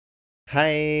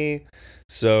Hi.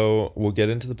 So we'll get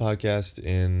into the podcast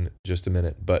in just a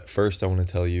minute, but first I want to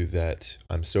tell you that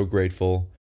I'm so grateful.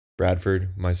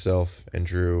 Bradford, myself, and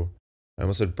Drew. I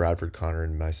almost said Bradford, Connor,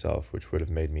 and myself, which would have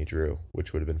made me Drew,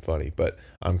 which would have been funny, but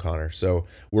I'm Connor. So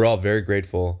we're all very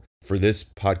grateful for this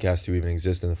podcast to even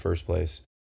exist in the first place.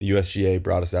 The USGA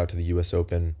brought us out to the US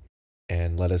Open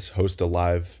and let us host a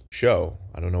live show.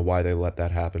 I don't know why they let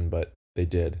that happen, but they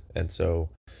did. And so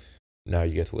now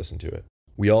you get to listen to it.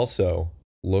 We also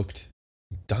looked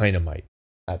dynamite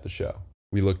at the show.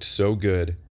 We looked so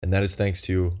good, and that is thanks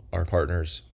to our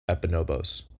partners at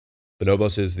Bonobos.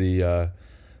 Bonobos is the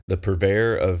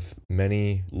purveyor of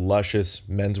many luscious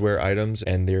menswear items,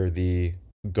 and they're the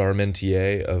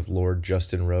garmentier of Lord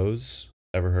Justin Rose.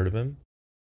 Ever heard of him?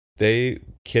 They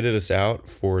kitted us out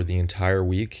for the entire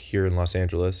week here in Los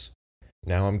Angeles.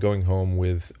 Now I'm going home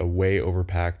with a way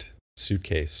overpacked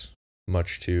suitcase,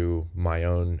 much to my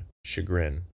own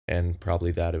chagrin and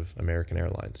probably that of American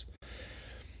Airlines.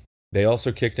 They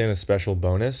also kicked in a special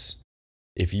bonus.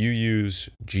 If you use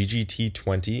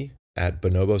GGT20 at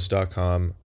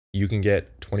bonobos.com, you can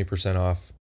get 20%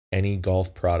 off any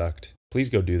golf product. Please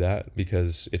go do that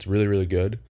because it's really, really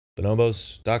good.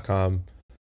 Bonobos.com,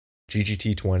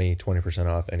 GGT20, 20%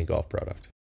 off any golf product.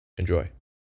 Enjoy.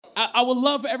 I would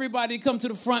love for everybody to come to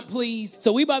the front, please.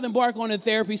 So we about to embark on a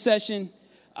therapy session.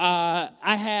 I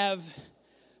have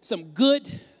some good,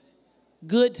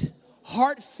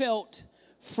 heartfelt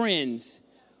friends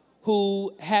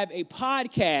who have a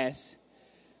podcast.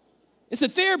 It's a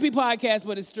therapy podcast,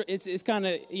 but it's kind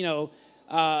of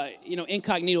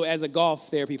incognito as a golf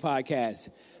therapy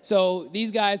podcast. So these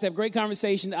guys have great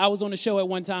conversation. I was on the show at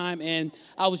one time, and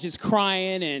I was just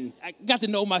crying, and I got to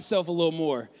know myself a little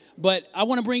more. But I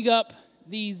want to bring up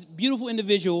these beautiful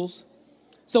individuals.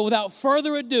 So without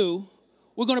further ado,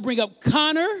 we're going to bring up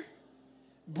Connor,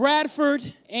 Bradford,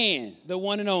 and the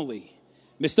one and only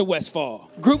Mr. Westfall.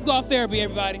 Group golf therapy,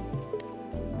 everybody. It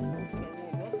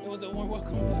was a warm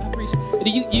welcome. I appreciate it. Do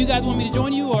you guys want me to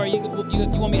join you, or you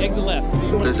want me to exit left?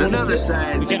 There's another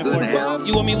side. We can't afford you.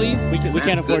 You want me to leave? We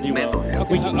can't afford you, Will.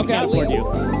 Okay, we can't afford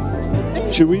you.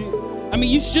 Should we? I mean,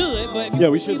 you should, but... Yeah,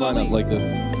 we should line up like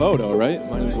the photo, right?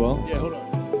 Might as well. Yeah, hold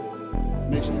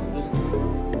on. Make sure you're there.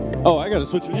 Oh, I got to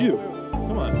switch with you.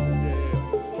 Come on.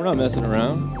 Yeah. We're not messing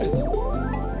around.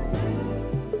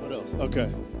 What else?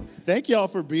 Okay. Thank y'all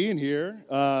for being here.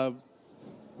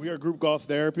 We are Group Golf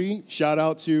Therapy. Shout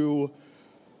out to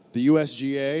the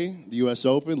USGA, the US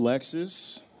Open,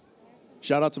 Lexus.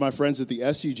 Shout out to my friends at the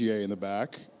SCGA in the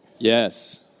back.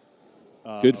 Yes.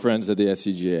 Good friends at the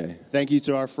SCGA. Thank you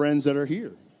to our friends that are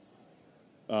here.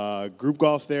 Group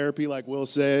Golf Therapy, like Will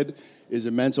said, is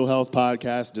a mental health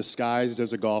podcast disguised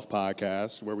as a golf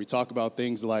podcast where we talk about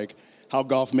things like how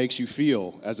golf makes you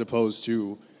feel as opposed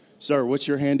to, sir, what's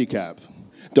your handicap?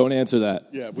 Don't answer that.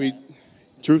 Yeah,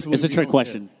 truthfully, It's a trick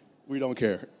question. We don't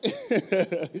care.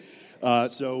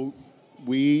 So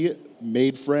we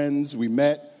made friends. We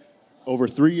met over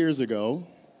 3 years ago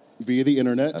via the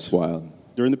internet. That's wild.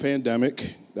 During the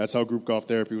pandemic. That's how Group Golf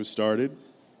Therapy was started.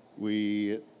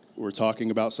 We were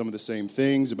talking about some of the same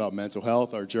things, about mental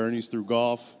health, our journeys through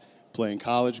golf, playing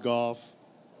college golf.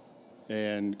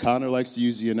 And Connor likes to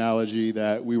use the analogy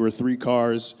that we were 3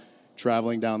 cars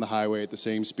traveling down the highway at the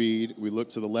same speed. We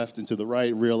looked to the left and to the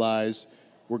right, realized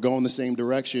we're going the same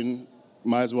direction,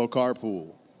 might as well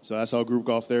carpool. So that's how Group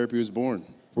Golf Therapy was born.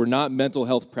 We're not mental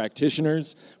health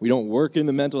practitioners. We don't work in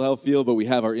the mental health field, but we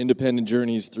have our independent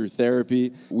journeys through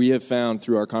therapy. We have found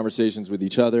through our conversations with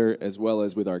each other, as well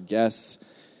as with our guests,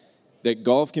 that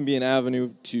golf can be an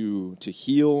avenue to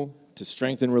heal, to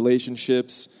strengthen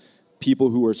relationships. People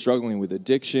who are struggling with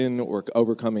addiction or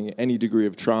overcoming any degree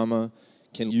of trauma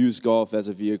can use golf as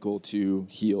a vehicle to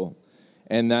heal.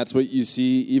 And that's what you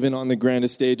see even on the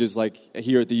grandest stages like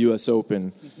here at the US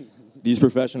Open. These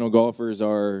professional golfers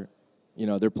are,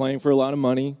 they're playing for a lot of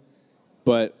money,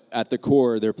 but at the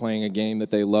core, they're playing a game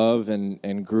that they love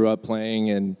and grew up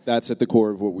playing, and that's at the core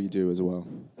of what we do as well.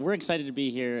 We're excited to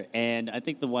be here, and I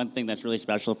think the one thing that's really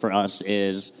special for us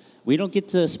is we don't get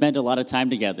to spend a lot of time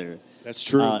together. That's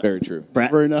true. Very true.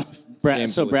 Never enough.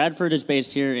 So Bradford is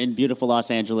based here in beautiful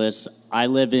Los Angeles. I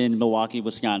live in Milwaukee,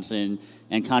 Wisconsin,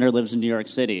 and Connor lives in New York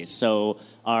City. So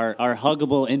our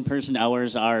huggable in-person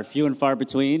hours are few and far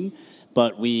between,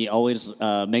 but we always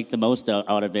make the most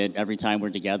out of it every time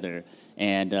we're together.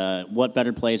 And what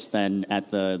better place than at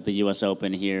the U.S.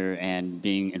 Open here and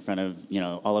being in front of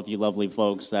all of you lovely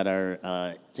folks that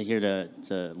are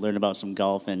to learn about some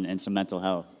golf and some mental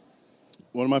health.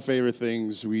 One of my favorite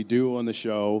things we do on the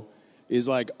show is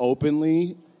like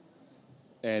openly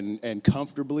and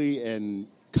comfortably and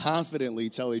confidently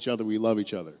tell each other we love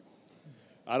each other.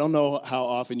 I don't know how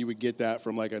often you would get that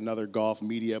from like another golf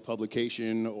media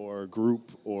publication or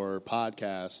group or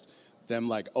podcast, them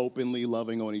like openly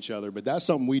loving on each other, but that's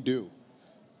something we do.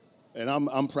 And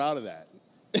I'm proud of that.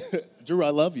 Drew, I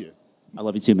love you. I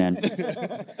love you too, man.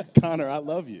 Connor, I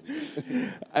love you.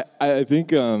 I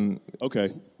think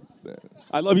Okay.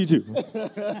 I love you too.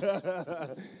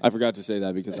 I forgot to say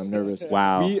that because I'm nervous.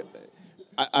 Wow.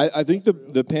 I think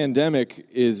the pandemic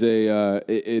is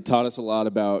it taught us a lot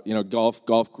about,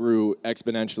 golf grew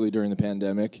exponentially during the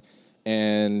pandemic,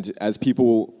 and as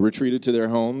people retreated to their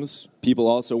homes, people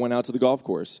also went out to the golf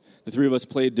course. The three of us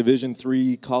played Division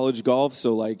III college golf,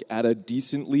 so like at a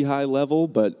decently high level,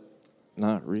 but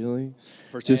not really.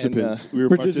 Participants. And, we were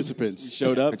participants. We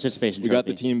showed up. Participation We got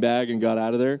the trophy. team bag and got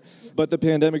out of there. But the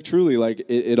pandemic truly, like,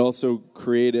 it also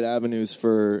created avenues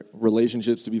for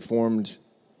relationships to be formed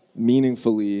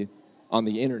meaningfully on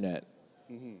the internet,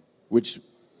 which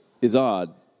is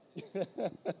odd.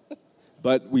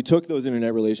 But we took those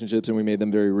internet relationships and we made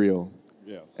them very real.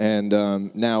 Yeah. And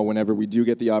now whenever we do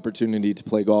get the opportunity to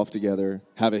play golf together,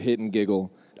 have a hit and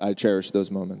giggle, I cherish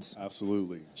those moments.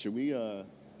 Absolutely. Should we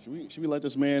let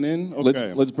this man in?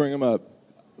 Okay. Let's bring him up.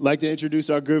 Like to introduce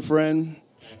our good friend,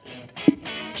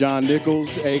 John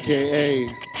Nichols, a.k.a.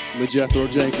 LaJethro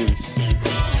Jenkins.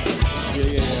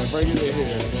 Yeah. Bring it in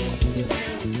here.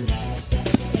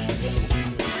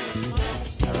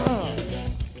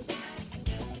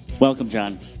 Welcome,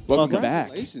 John. Welcome back.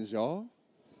 Congratulations, y'all.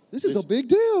 This is a big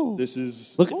deal. This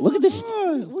is... Look Oh at this. my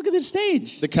God. Look at this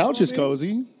stage. The couch is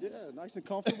cozy. Yeah, nice and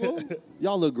comfortable.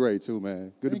 Y'all look great too,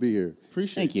 man. Good to be here.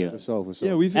 Appreciate Thank you. For sure.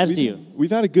 Yeah, we've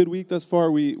had a good week thus far.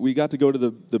 We got to go to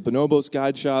the Bonobos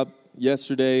Guide Shop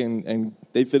yesterday, and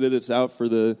they fitted us out for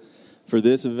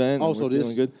this event. Oh, and so we're this-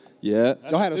 feeling good. Yeah,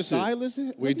 Y'all had a Listen, stylist?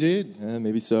 We did. yeah,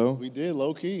 maybe so. We did,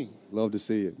 low key. Love to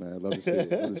see it, man. Love to see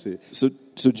it. Love to see it.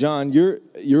 So John,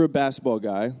 you're a basketball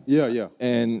guy. Yeah.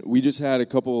 And we just had a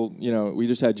couple, we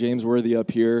just had James Worthy up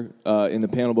here in the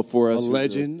panel before us. A who's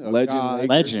legend, a legend, guy Laker.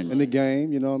 Legend. in the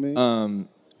game, you know what I mean?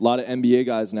 A lot of NBA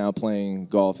guys now playing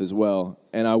golf as well.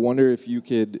 And I wonder if you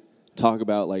could talk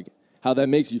about like how that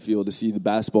makes you feel to see the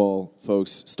basketball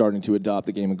folks starting to adopt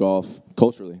the game of golf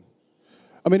culturally.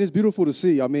 I mean, it's beautiful to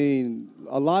see. I mean,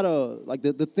 a lot of, like,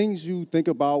 the things you think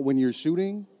about when you're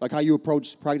shooting, like how you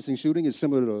approach practicing shooting is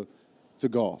similar to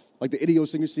golf. Like the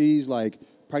idiosyncrasies, like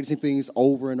practicing things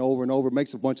over and over and over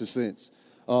makes a bunch of sense,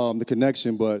 the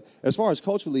connection. But as far as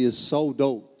culturally, it's so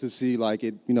dope to see, like,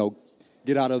 it,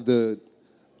 get out of the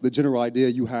general idea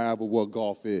you have of what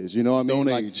golf is. You know what I mean?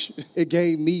 Stone Age. Like, it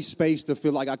gave me space to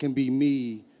feel like I can be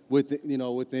me within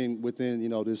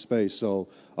this space. So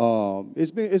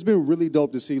it's been really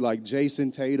dope to see like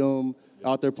Jason Tatum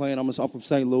out there playing. I'm from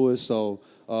St. Louis, so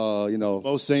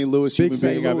Most St. Louis big human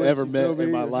St. being I've Louis, ever you feel met in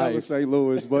me? my Hella life. St.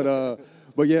 Louis,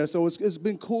 but yeah. So it's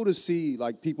been cool to see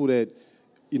like people that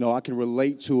I can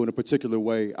relate to in a particular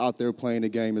way out there playing the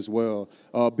game as well,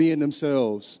 being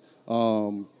themselves,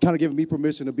 kind of giving me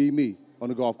permission to be me on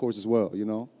the golf course as well.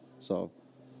 So.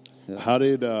 Yeah. How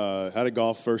did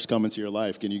golf first come into your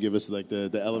life? Can you give us like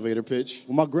the elevator pitch?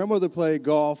 Well, my grandmother played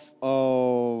golf,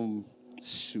 for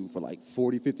like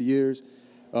 40, 50 years.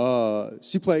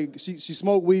 She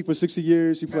smoked weed for 60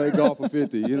 years. She played golf for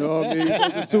 50. You know what I mean? Those are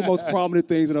the two most prominent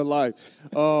things in her life.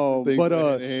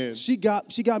 She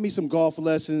got me some golf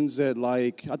lessons at I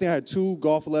think I had 2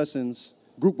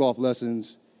 group golf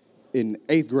lessons in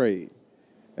 8th grade.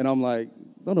 And I'm like,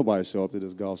 don't nobody show up to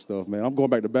this golf stuff, man. I'm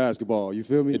going back to basketball. You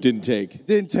feel me? It didn't take.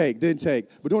 Didn't take.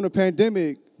 But during the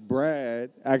pandemic, Brad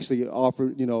actually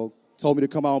offered, told me to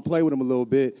come out and play with him a little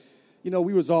bit.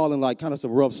 We was all in like kind of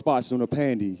some rough spots during the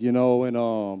pandy,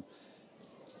 and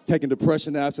taking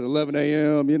depression naps at 11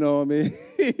 a.m., you know what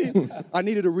I mean? I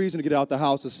needed a reason to get out the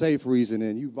house, a safe reason,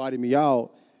 and you invited me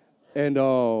out. And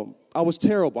I was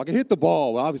terrible. I could hit the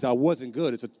ball, but obviously I wasn't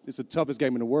good. It's the toughest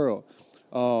game in the world.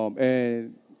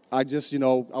 And I just, I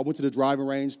went to the driving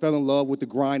range, fell in love with the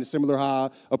grind, and similar how I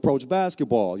approach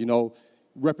basketball,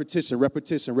 repetition,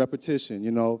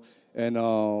 and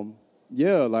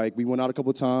like we went out a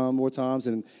couple more times,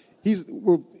 and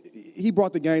he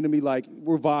brought the game to me like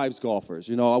we're vibes golfers,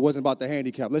 I wasn't about the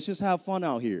handicap. Let's just have fun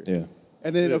out here. Yeah.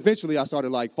 And then eventually I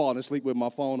started like falling asleep with my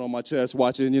phone on my chest,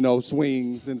 watching,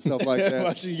 swings and stuff like that.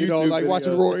 Watching YouTube like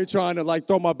watching videos. Rory trying to like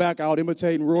throw my back out,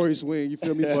 imitating Rory's swing. You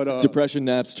feel me? But Depression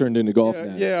naps turned into golf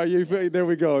naps. yeah, there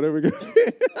we go.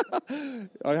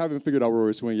 I haven't figured out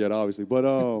Rory's swing yet, obviously. But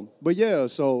yeah,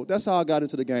 so that's how I got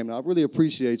into the game. And I really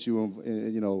appreciate you,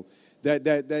 and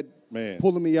that Man.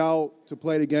 pulling me out to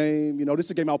play the game. This is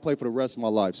a game I'll play for the rest of my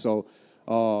life. So,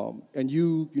 and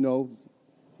you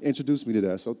introduced me to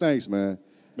that. So thanks, man.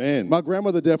 Man. My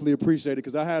grandmother definitely appreciated it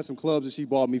because I had some clubs that she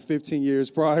bought me 15 years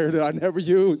prior that I never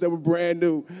used. That were brand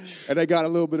new, and they got a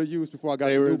little bit of use before I got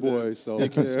They the were new the boys. So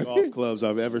thickest golf clubs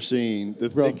I've ever seen. The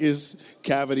thickest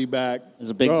cavity back. There's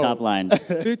a big top line.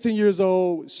 15 years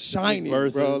old, shiny, bro.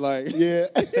 Berthas. Like, Yeah.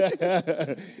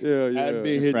 yeah. Hadn't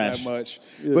been hit Fresh. that much.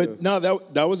 Yeah. But no,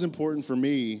 that was important for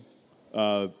me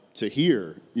to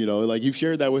hear. You know, like you've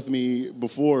shared that with me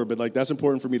before, but like that's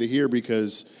important for me to hear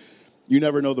because you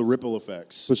never know the ripple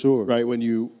effects. For sure. Right? When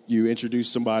you introduce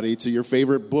somebody to your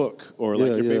favorite book or like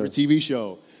your favorite TV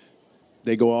show,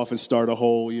 they go off and start a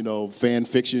whole, fan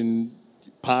fiction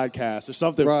podcast or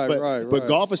something. Right. But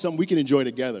golf is something we can enjoy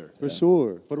together. For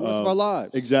sure. For the rest of our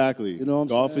lives. Exactly. You know what I'm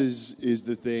Golf saying? is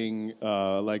the thing,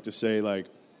 I like to say, like,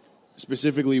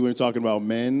 specifically when we're talking about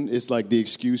men, it's like the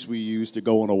excuse we use to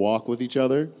go on a walk with each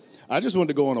other. I just wanted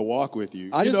to go on a walk with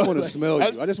you. I just want to smell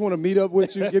you. I just want to meet up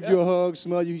with you, give you a hug,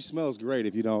 smell you. He smells great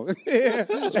if you don't.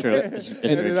 It's true. It's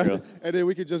very true. And then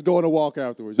we could just go on a walk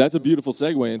afterwards. That's a beautiful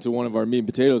segue into one of our meat and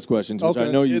potatoes questions, which Okay.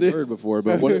 I know you've It heard is. before.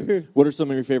 But what are some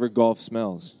of your favorite golf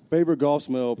smells? Favorite golf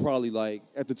smell, probably like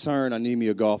at the turn, I need me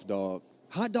a golf dog.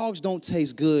 Hot dogs don't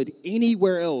taste good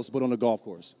anywhere else but on the golf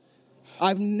course.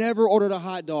 I've never ordered a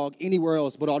hot dog anywhere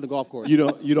else but on the golf course. You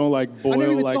don't like never boil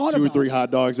even like thought 2 or about 3 it.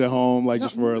 hot dogs at home, like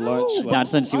just for a lunch. Like, Not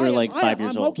since you were like 5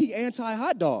 years I'm old. low-key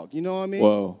anti-hot dog, you know what I mean?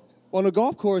 Whoa. On the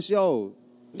golf course,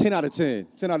 10 out of 10.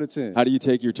 10 out of 10. How do you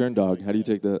take your turn dog? How do you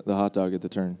take the hot dog at the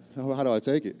turn? How do I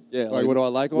take it? Yeah, Like, like, what do I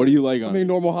like on what do it? you like on I mean, it?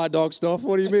 normal hot dog stuff.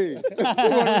 What do you mean? You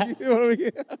know what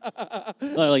I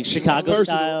mean? Like Chicago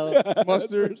Personal. style.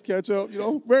 Mustard, ketchup,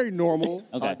 very normal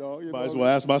Okay. hot dog. might as well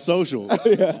ask my social.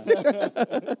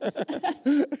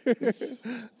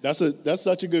 That's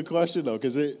such a good question though,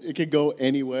 because it could go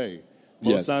any way.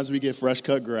 Most Yes. times we get fresh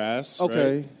cut grass.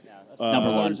 Okay. right?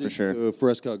 Number one for Allergic sure. to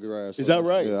fresh cut grass. Is that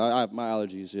right? Yeah, I have my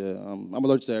allergies. Yeah, I'm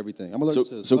allergic to everything. I'm allergic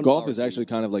to So golf sunflower is actually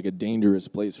seeds. kind of like a dangerous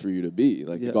place for you to be.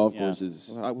 Like Yeah. the golf Yeah. course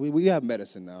is. We have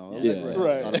medicine now. Yeah.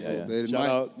 Right. Shout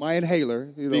out My inhaler.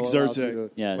 Big allows me Zyrtec.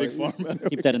 to- Yeah. Big Pharma.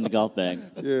 Keep that in the golf bag.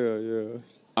 Yeah.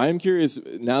 I am curious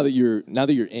now that you're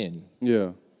in.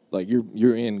 Yeah. Like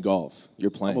you're in golf.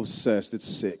 You're I'm playing. obsessed. It's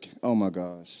sick. Oh my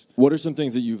gosh. What are some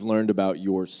things that you've learned about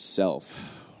yourself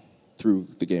through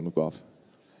the game of golf?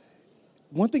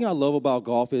 One thing I love about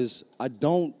golf is I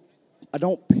don't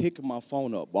pick my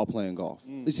phone up while playing golf.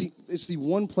 It's the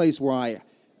one place where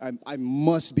I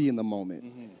must be in the moment.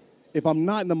 If I'm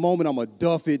not in the moment, I'm gonna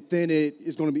duff it, thin it.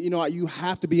 It's gonna be, you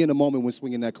have to be in the moment when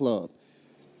swinging that club.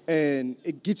 And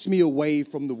it gets me away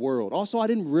from the world. Also, I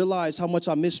didn't realize how much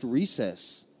I missed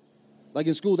recess. Like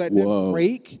in school, that Whoa.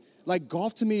 break, like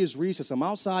golf to me is recess. I'm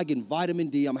outside getting vitamin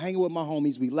D. I'm hanging with my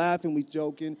homies. We laughing, we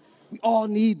joking. We all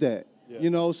need that,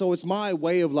 So it's my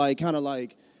way of kind of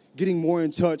getting more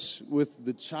in touch with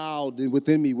the child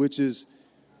within me, which is,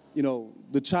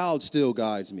 the child still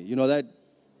guides me. That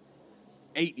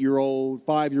 8-year-old,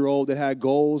 5-year-old that had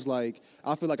goals, I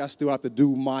feel like I still have to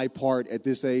do my part at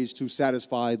this age to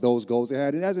satisfy those goals they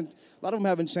had. A lot of them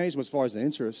haven't changed as far as the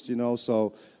interest,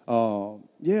 So, I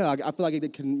feel like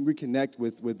it can reconnect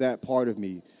with that part of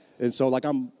me. And so,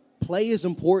 play is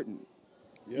important.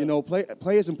 Yeah.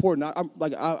 Play is important.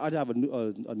 I have a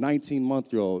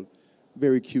 19-month-old,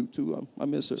 very cute too. I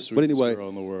miss her. Sweetest But anyway, girl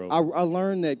in the world. I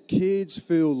learned that kids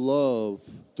feel love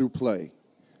through play.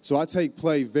 So I take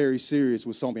play very serious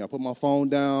with something. I put my phone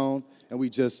down, and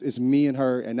it's me and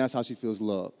her, and that's how she feels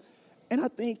love. And I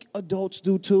think adults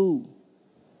do too.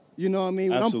 You know what I mean?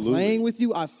 When Absolutely. I'm playing with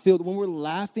you, I feel, when we're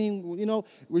laughing,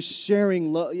 we're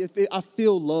sharing love. I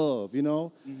feel love,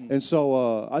 Mm-hmm. And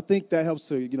so I think that helps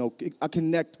to, I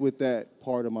connect with that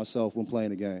part of myself when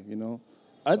playing the game,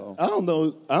 I don't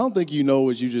know. I don't think you know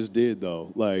what you just did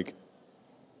though. Like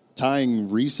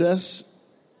tying recess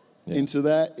into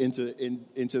that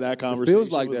conversation.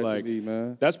 feels like was that to me,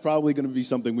 man. That's probably going to be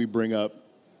something we bring up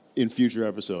in future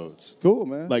episodes. Cool,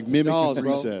 man. Like mimicking Jaws, bro.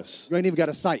 recess. You ain't even got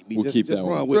to cite me. We'll just keep just that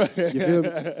run one. with it. You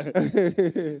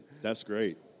feel me? That's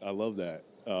great. I love that.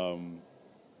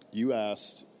 You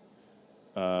asked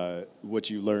what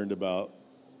you learned about,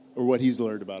 or what he's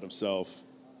learned about himself.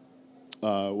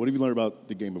 What have you learned about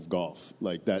the game of golf?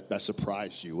 Like that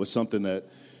surprised you? What's something that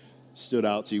stood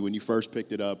out to you when you first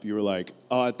picked it up? You were like,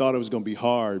 oh, I thought it was going to be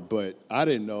hard, but I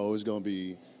didn't know it was going to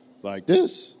be like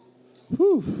this.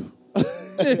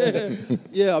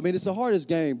 Yeah, it's the hardest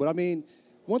game, but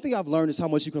one thing I've learned is how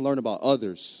much you can learn about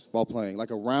others while playing.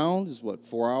 Like a round is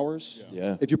 4 hours?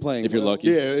 Yeah. If you're playing. If you're well. lucky.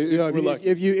 Yeah, we're lucky.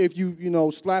 If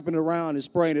you slapping it around and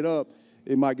spraying it up,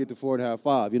 it might get to 4.5,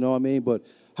 5. You know what I mean? But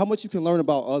how much you can learn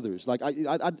about others. Like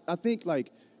I think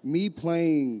me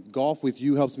playing golf with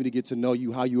you helps me to get to know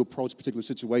you, how you approach particular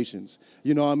situations.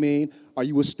 You know what I mean? Are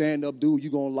you a stand-up dude? You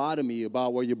gonna lie to me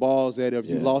about where your ball's at? If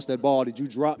you lost that ball, did you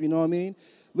drop? You know what I mean?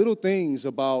 Little things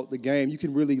about the game you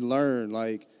can really learn,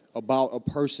 like about a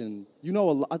person. You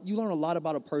learn a lot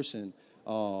about a person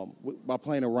by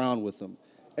playing around with them.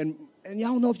 And I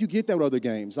don't know if you get that with other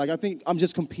games. Like, I think I'm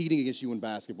just competing against you in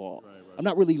basketball. Right. I'm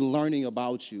not really learning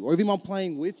about you. Or even if I'm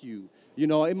playing with you,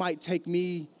 it might take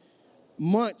me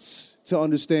months to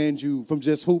understand you from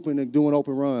just hooping and doing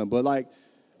open run. But, like,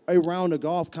 a round of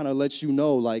golf kind of lets you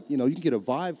know, like, you can get a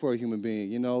vibe for a human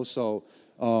being, So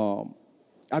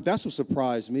that's what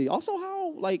surprised me. Also,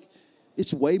 how, like,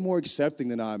 it's way more accepting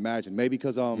than I imagined. Maybe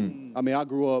because, I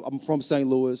grew up, I'm from St.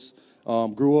 Louis,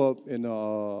 grew up in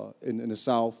the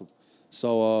South.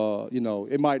 So,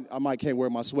 I might can't wear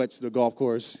my sweats to the golf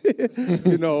course,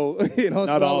 Not all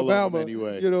Alabama, of them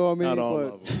anyway. You know what I mean? Not all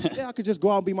of them. Yeah, I could just go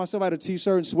out and be myself. I had a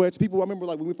T-shirt and sweats. I remember,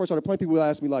 like, when we first started playing, people would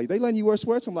ask me, like, they letting you wear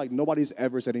sweats? I'm like, nobody's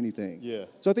ever said anything. Yeah.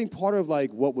 So I think part of,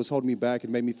 like, what was holding me back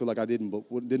and made me feel like I didn't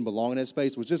belong in that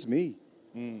space was just me.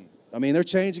 I mean, they're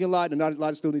changing a lot, and a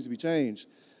lot still needs to be changed.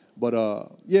 But,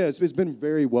 it's been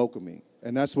very welcoming,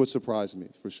 and that's what surprised me,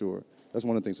 for sure. That's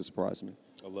one of the things that surprised me.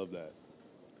 I love that.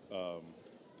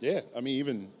 I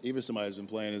mean, even somebody who's been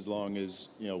playing as long as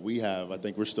we have, I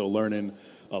think we're still learning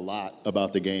a lot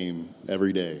about the game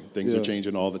every day. Things are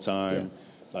changing all the time.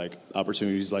 Yeah. Like,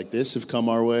 opportunities like this have come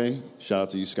our way. Shout out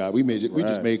to you, Scott. We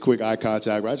just made quick eye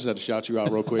contact. I just had to shout you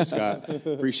out real quick, Scott.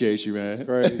 Appreciate you, man.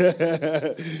 Right.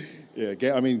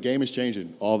 Game is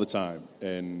changing all the time,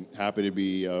 and happy to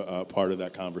be a part of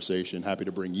that conversation. Happy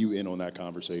to bring you in on that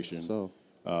conversation. So.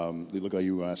 You look like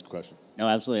you want to ask a question. No,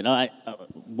 absolutely. No,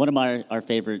 one of our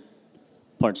favorite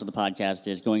parts of the podcast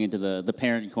is going into the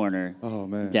parent corner. Oh,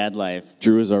 man. Dad life.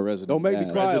 Drew is our resident. Don't make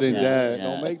me cry. Resident dad. Yeah.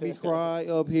 Don't make me cry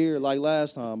up here like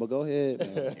last time, but go ahead,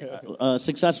 man. A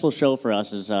successful show for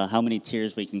us is how many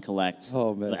tears we can collect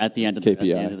at the end of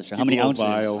the show. How many ounces?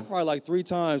 Probably like 3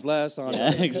 times last time.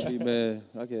 Yeah, exactly. Man.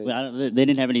 Okay. Well, they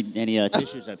didn't have any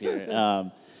tissues up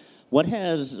here. What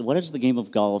has the game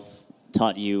of golf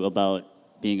taught you about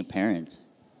being a parent,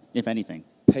 if anything?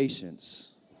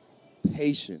 Patience.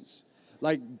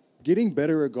 Like, getting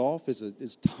better at golf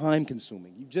is time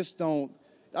consuming. You just don't.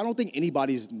 I don't think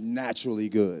anybody's naturally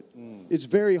good. It's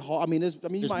very hard. There's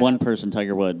one person,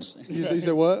 Tiger Woods. You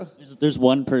said what? There's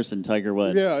one person, Tiger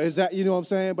Woods. Yeah, is that, you know what I'm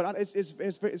saying? But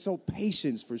it's so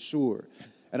patience for sure.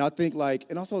 And I think, like,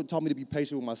 and also it taught me to be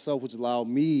patient with myself, which allowed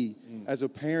me as a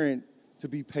parent to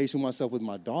be patient with myself with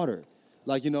my daughter.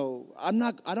 Like, I'm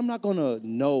not going to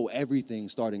know everything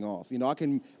starting off. I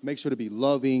can make sure to be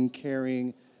loving,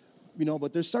 caring,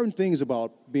 but there's certain things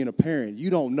about being a parent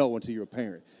you don't know until you're a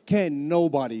parent. Can't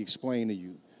nobody explain to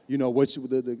you, what you're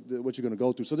going to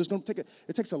go through. So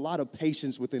it takes a lot of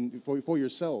patience for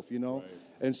yourself, Right.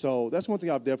 And so that's one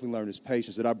thing I've definitely learned is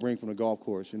patience that I bring from the golf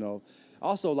course,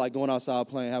 Also, like, going outside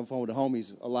playing, having fun with the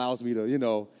homies allows me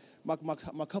to,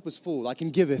 my cup is full. I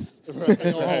can giveth. Right.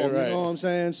 You know what I'm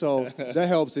saying? So that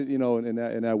helps it, in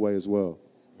that way as well.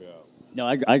 Yeah. No,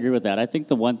 I agree with that. I think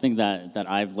the one thing that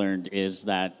I've learned is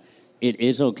that it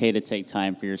is okay to take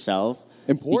time for yourself.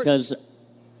 Important. Because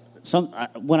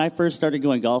when I first started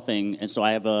going golfing, and so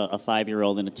I have a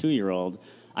 5-year-old and a 2-year-old,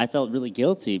 I felt really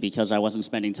guilty because I wasn't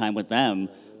spending time with them.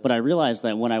 But I realized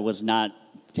that when I was not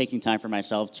taking time for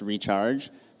myself to recharge,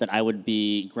 that I would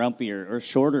be grumpier or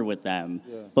shorter with them.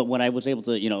 Yeah. But when I was able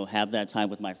to, have that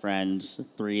time with my friends,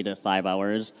 3 to 5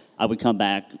 hours, I would come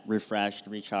back refreshed,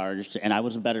 recharged, and I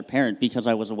was a better parent because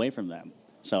I was away from them.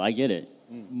 So I get it.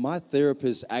 My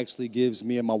therapist actually gives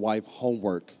me and my wife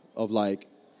homework of, like,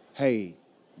 hey,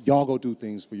 y'all go do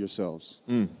things for yourselves.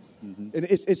 Mm-hmm. And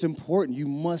it's important.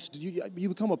 You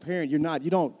become a parent. You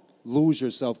don't lose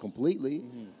yourself completely,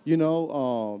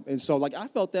 and so, like, I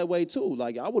felt that way too.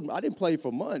 Like, I didn't play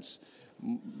for months.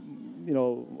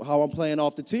 How I'm playing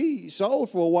off the tee showed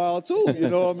for a while too. You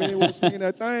know what I mean? We're swinging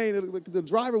that thing. The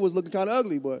driver was looking kind of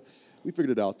ugly, but we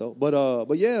figured it out though.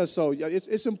 But yeah. So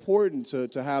it's important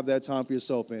to have that time for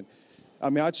yourself. And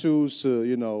I mean, I choose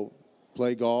to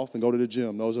play golf and go to the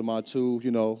gym. Those are my two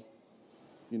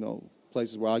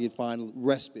places where I can find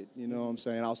respite. You know what I'm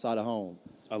saying? Outside of home.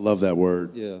 I love that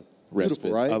word. Yeah.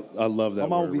 Respite. Beautiful, right? I love that word.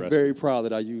 My mom will be very proud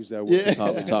that I use that word.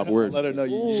 Yeah. The top words. Let her know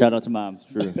you. Shout out to Mom. It's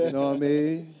true. You know what I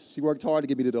mean? She worked hard to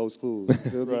get me to those schools.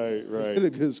 Right. The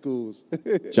good schools.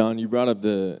 John, you brought up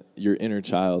your inner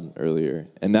child earlier,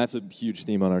 and that's a huge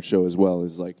theme on our show as well,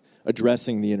 is like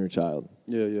addressing the inner child.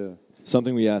 Yeah.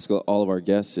 Something we ask all of our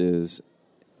guests is,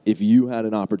 if you had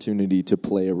an opportunity to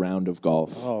play a round of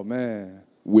golf Oh, man.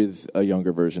 with a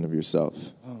younger version of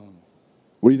yourself,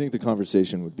 What do you think the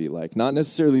conversation would be like? Not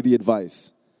necessarily the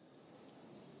advice.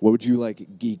 What would you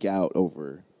like geek out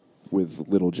over with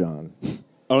Little John?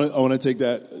 I want to take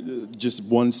that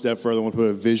just one step further. I want to put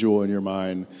a visual in your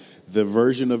mind. The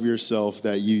version of yourself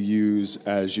that you use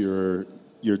as your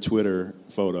Twitter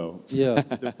photo. Yeah.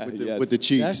 With the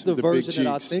cheeks. That's the big version that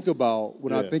I cheeks. think about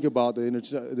when I think about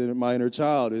my inner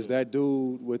child is that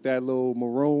dude with that little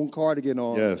maroon cardigan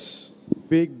on. Yes.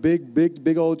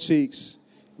 Big old cheeks.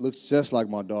 Looks just like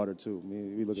my daughter too.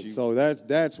 We look at, so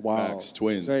that's wild. Facts,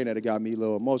 twins. Saying that, it got me a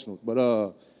little emotional. But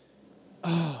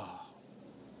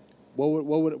what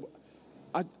would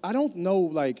I don't know.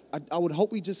 Like I would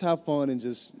hope we just have fun and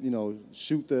just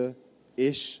shoot the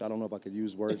ish. I don't know if I could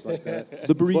use words like that.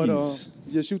 The breeze.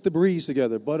 But, shoot the breeze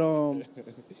together. But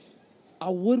I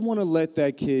would want to let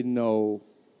that kid know.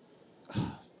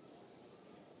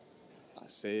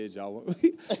 Said y'all.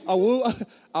 I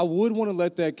would want to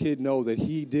let that kid know that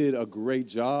he did a great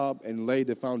job and laid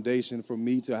the foundation for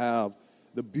me to have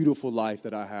the beautiful life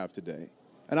that I have today.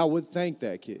 And I would thank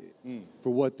that kid for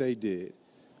what they did.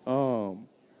 And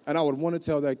I would want to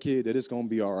tell that kid that it's gonna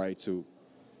be all right too.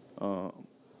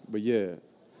 But yeah,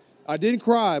 I didn't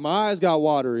cry. My eyes got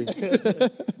watery. My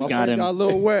got face him. got a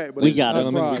little wet, but We got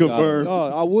him. Confirmed. No,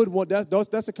 I would want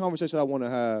that's a conversation I want to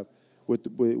have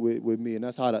with me, and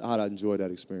that's how I enjoy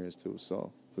that experience too.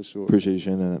 So for sure, Appreciate you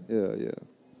sharing that. yeah.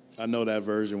 I know that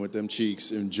version with them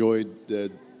cheeks. Enjoyed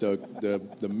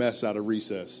the mess out of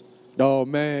recess. Oh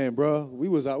man, bro, we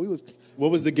was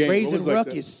What was the game? What raising was like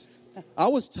ruckus. I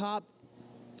was top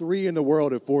 3 in the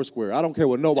world at Foursquare. I don't care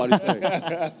what nobody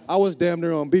say. I was damn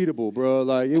near unbeatable, bro.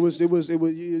 Like it was. You was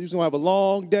gonna have a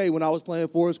long day when I was playing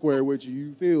Foursquare with you.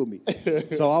 You feel me?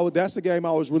 So that's the game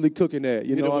I was really cooking at.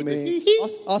 You know what I mean?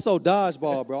 Also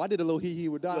dodgeball, bro. I did a little hee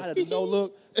with dodge. I had a no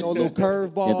little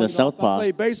curveball. Yeah, the southpaw. I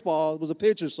played baseball. It was a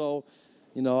pitcher, so.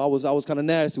 I was kind of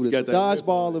nasty with it. So Got that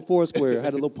dodgeball and Foursquare.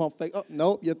 Had a little pump fake. Oh,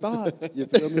 nope, you thought. You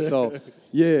feel me? So,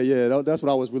 yeah, that's what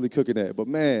I was really cooking at. But,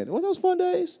 man, weren't those fun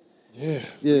days? Yeah.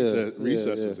 Yeah.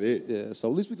 Recess was it. Yeah, so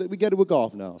at least we get it with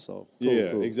golf now. So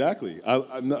cool. Exactly.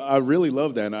 I really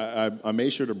love that, and I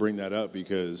made sure to bring that up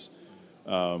because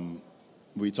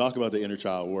we talk about the inner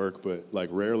child work, but like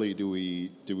rarely do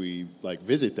we like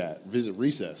visit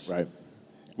recess. Right.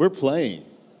 We're playing.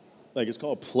 Like it's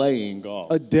called playing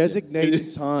golf. A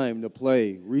designated time to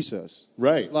play recess.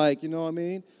 Right. It's like, you know what I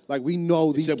mean? Like we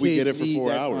know these Except kids we get it for need 4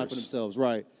 that time hours. for themselves.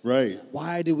 Right. Right.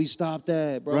 Why did we stop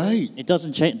that, bro? Right. It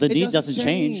doesn't change. The It need doesn't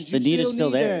change. The You need is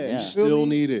still need there. that. Yeah. You Still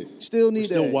need it. Still need We're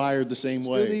still that. wired the same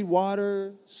Still way. need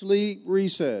water, sleep,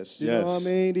 recess. You know what I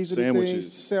mean? These are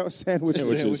Sandwiches. the things.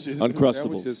 Sandwiches.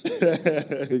 Uncrustables.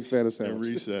 Sandwiches. Big fan of And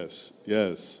sandwiches. recess.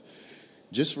 Yes.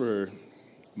 Just for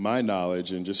my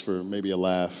knowledge and just for maybe a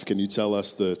laugh, can you tell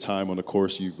us the time on the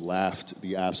course you've laughed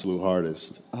the absolute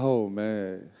hardest? Oh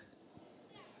man.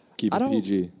 Keep it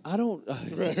PG. I don't.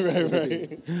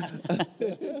 Right.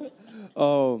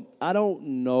 I don't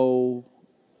know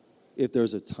if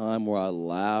there's a time where I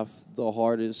laugh the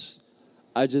hardest.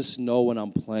 I just know when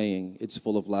I'm playing, it's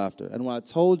full of laughter. And when I've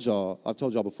told y'all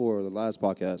before in the last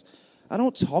podcast, I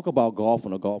don't talk about golf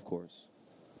on a golf course.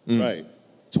 Right.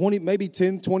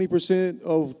 20%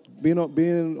 of being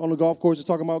on the golf course is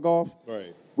talking about golf.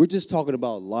 Right. We're just talking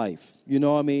about life. You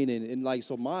know what I mean? And like,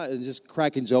 so and just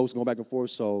cracking jokes, going back and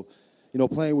forth. So,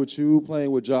 playing with you,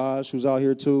 playing with Josh, who's out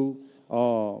here too.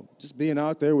 Just being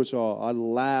out there with y'all, I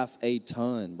laugh a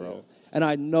ton, bro. Yeah. And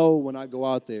I know when I go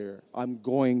out there, I'm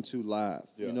going to laugh.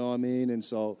 Yeah. You know what I mean? And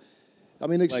so,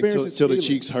 the experience is till the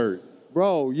cheeks hurt.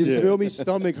 Bro, you feel me?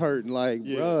 Stomach hurting, like,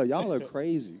 bro, y'all are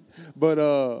crazy. But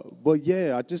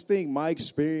yeah, I just think my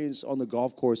experience on the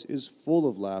golf course is full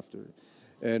of laughter,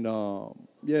 and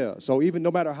yeah. So even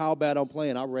no matter how bad I'm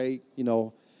playing, I rate.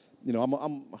 I'm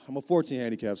a 14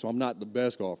 handicap, so I'm not the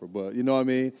best golfer, but you know what I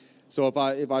mean. So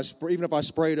even if I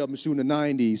sprayed up and shooting the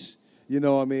 90s, you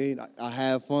know what I mean. I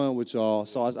have fun with y'all,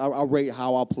 so I rate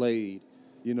how I played,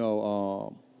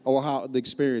 or how the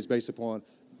experience based upon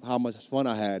how much fun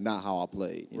I had, not how I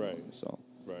played. Right. So.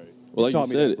 Right. Well, like you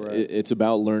said, it's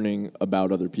about learning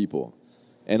about other people.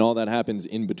 And all that happens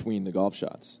in between the golf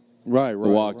shots. Right. The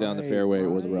walk down the fairway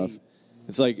or the rough.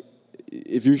 It's like,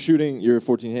 if you're a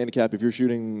 14 handicap, if you're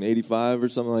shooting 85 or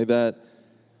something like that,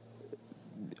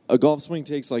 a golf swing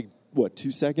takes 2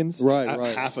 seconds? Right.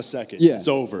 Half a second. Yeah. It's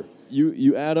over.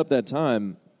 You add up that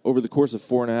time over the course of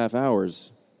 4.5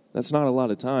 hours. That's not a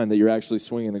lot of time that you're actually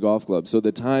swinging the golf club. So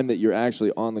the time that you're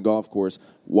actually on the golf course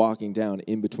walking down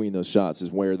in between those shots is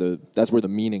where the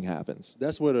meaning happens.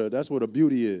 That's where the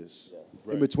beauty is.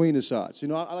 Right. In between the shots.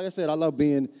 Like I said, I love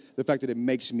being the fact that it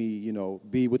makes me,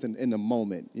 be in the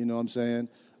moment. You know what I'm saying?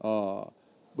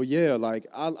 But yeah, like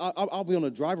I'll be on a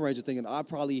driving range thinking I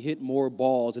probably hit more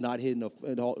balls than I'd hit in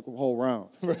the whole round.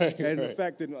 Right. And the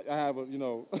fact that I have a,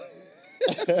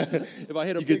 if I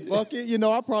hit a big bucket,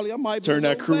 I might Turn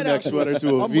that crew neck sweater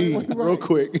to a V real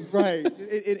quick. Right.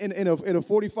 In a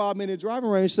 45-minute driving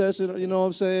range session, you know what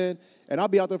I'm saying? And I'll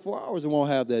be out there 4 hours and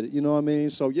won't have that, you know what I mean?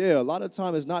 So yeah, a lot of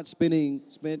time is not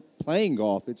spent playing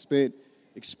golf. It's spent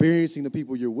experiencing the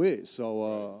people you're with.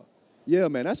 So yeah,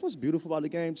 man, that's what's beautiful about the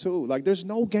game too. Like there's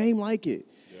no game like it.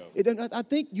 Yeah. I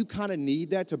think you kind of need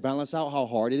that to balance out how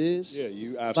hard it is. Yeah,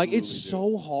 you absolutely like it's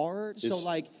so hard. So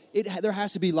like there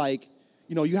has to be like,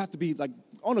 you have to be like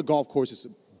on a golf course. It's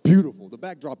beautiful. The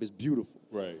backdrop is beautiful.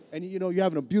 Right. And you're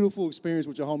having a beautiful experience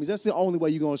with your homies. That's the only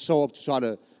way you're gonna show up to try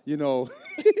to,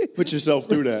 put yourself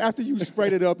through that. After you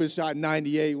sprayed it up and shot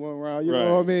 98 one round, you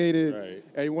know what I mean?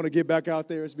 And you want to get back out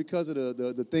there. It's because of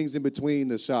the things in between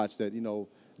the shots that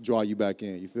draw you back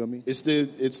in. You feel me? It's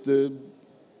the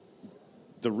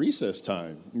recess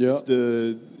time. Yeah. It's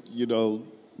the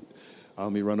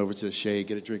let me run over to the shade,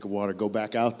 get a drink of water, go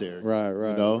back out there. Right.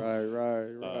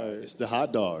 It's the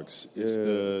hot dogs. It's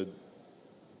the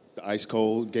ice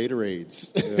cold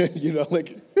Gatorades. Yeah.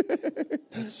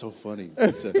 That's so funny.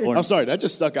 I'm sorry, that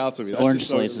just stuck out to me. That's orange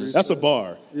slices. That's a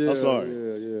bar. Yeah, I'm sorry.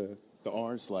 Yeah. The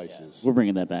orange slices. We're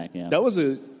bringing that back. Yeah.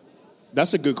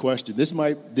 That's a good question. This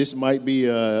might be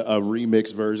a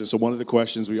remix version. So one of the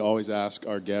questions we always ask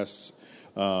our guests,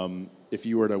 if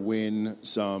you were to win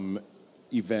some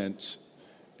event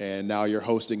and now you're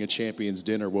hosting a champions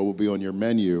dinner, what will be on your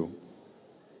menu?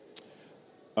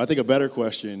 I think a better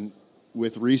question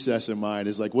with recess in mind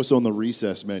is like, what's on the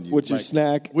recess menu? What's your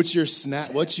snack? What's your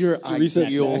snack? What's your recess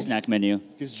ideal snack menu?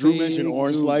 Because Drew mentioned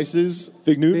orange slices.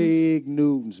 Fig Newtons? Fig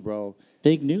Newtons, bro.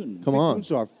 Fig Newton. Come on.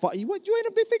 Newtons are you ain't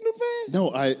a big Fig Newton fan?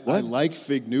 No, I like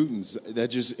Fig Newtons.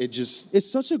 It's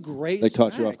such a great They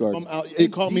caught you snack. off guard.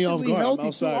 It caught me off Decently guard. I'm healthy, too.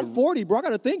 outside. I'm 40, bro. I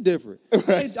gotta think different.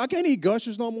 I can't eat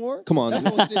Gushers no more. Come on. That's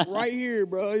gonna sit right here,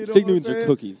 bro. You know Fig what I'm Newtons are saying?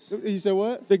 cookies. You said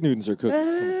what? Fig Newtons are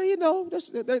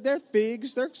cookies. They're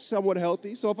figs. They're somewhat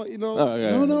healthy. So if Oh,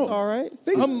 yeah. No. all right.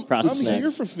 Figs I'm Processed here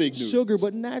snacks. for Fig Newtons. sugar,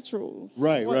 but natural.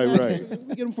 Right. We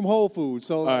get them from Whole Foods.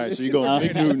 So All right, so you're going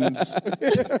Fig Newtons.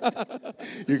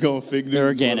 You're going Fig Newtons. They're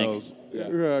organic. What else?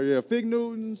 Yeah. Fig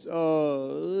Newtons.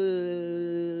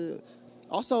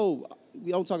 Also,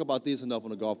 we don't talk about these enough on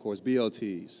the golf course.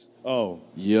 BLTs. Oh,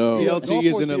 Yo. BLT Golf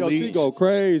is course an BLT elite. go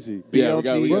crazy. Yeah, we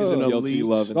got BLT is an BLT elite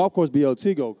loving. Golf course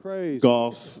BLT go crazy.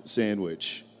 golf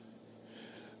sandwich.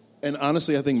 And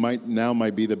honestly, I think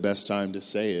might be the best time to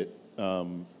say it.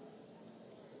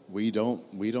 We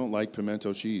don't like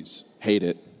pimento cheese. Hate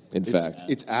it, in fact.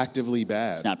 It's actively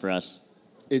bad. It's not for us.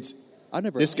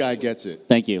 This guy gets it.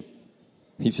 Thank you.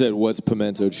 He said, what's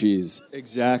pimento cheese?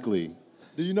 Exactly.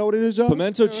 Do you know what it is, John?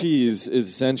 Pimento cheese is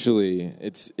essentially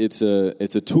it's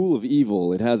a tool of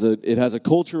evil. It has a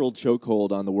cultural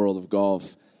chokehold on the world of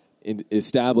golf,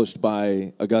 established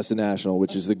by Augusta National,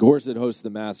 which is the course that hosts the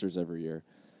Masters every year.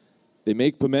 They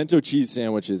make pimento cheese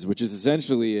sandwiches, which is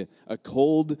essentially a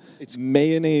cold,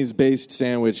 mayonnaise-based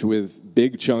sandwich with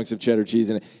big chunks of cheddar cheese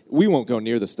in it. We won't go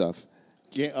near the stuff.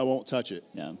 I won't touch it.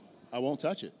 Yeah. I won't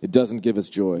touch it. It doesn't give us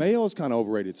joy. Mayo is kind of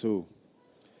overrated too.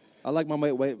 I like my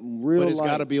mayo real. But it's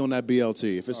got to be on that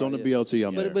BLT. If it's on the BLT,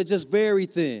 I'm there. But just very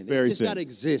thin. Very it's thin. got to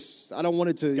exist. I don't want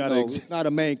it to. gotta It's not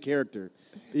a main character.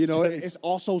 It's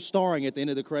also starring at the end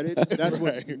of the credits. That's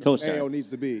what Co-star. mayo needs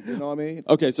to be. You know what I mean?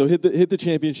 Okay, so hit the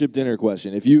championship dinner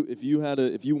question. If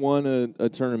you won a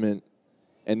tournament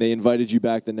and they invited you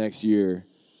back the next year,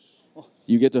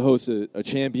 you get to host a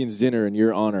champions dinner in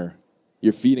your honor.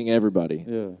 You're feeding everybody.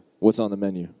 Yeah. What's on the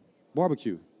menu?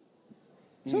 Barbecue.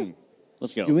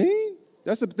 Let's go. You mean?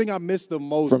 That's the thing I miss the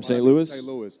most. From when St. I live in Louis? St.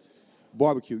 Louis.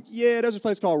 Barbecue. Yeah, there's a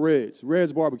place called Red's.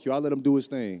 Red's Barbecue. I let him do his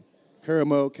thing.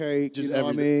 Caramel cake. Just you know what I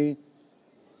everything. mean?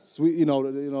 Sweet.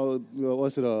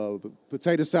 What's it?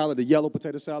 Potato salad. The yellow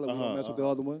potato salad. We don't mess with the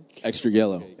other one. Extra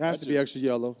yellow. It has to be extra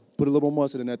yellow. Put a little more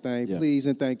mustard in that thing, Yeah. please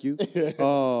and thank you.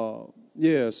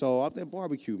 Yeah, so I think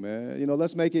barbecue, man.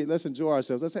 Let's enjoy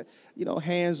ourselves. Let's,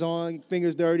 hands-on,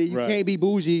 fingers dirty. You Right. can't be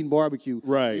bougie eating barbecue.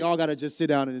 Right. We all got to just sit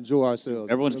down and enjoy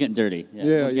ourselves. Everyone's getting dirty. Yeah,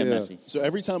 Everyone's getting yeah. messy. So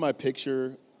every time I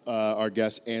picture our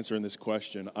guests answering this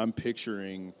question, I'm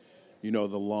picturing, the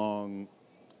long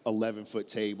 11-foot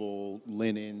table,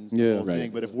 linens, the Yeah. whole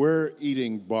thing. But if we're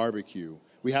eating barbecue,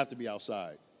 we have to be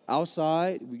outside.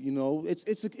 Outside,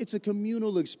 it's a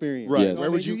communal experience. Right. Yes.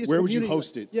 Where would you It's where would you community.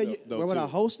 host it? Yeah, though, where would I too?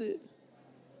 host it?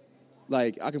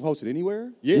 Like, I can host it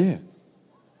anywhere? Yeah.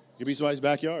 Could be somebody's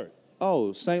backyard.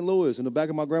 Oh, St. Louis, in the back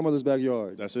of my grandmother's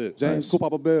backyard. That's it. James Nice. Cool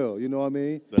Papa Bell, you know what I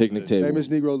mean? That's Picnic it. table. Famous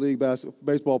Negro League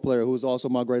baseball player who was also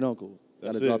my great uncle.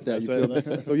 Gotta drop that. You feel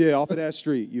me? So yeah, off of that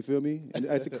street. You feel me? And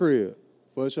at the crib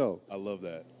for sure. I love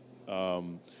that.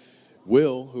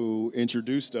 Will, who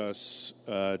introduced us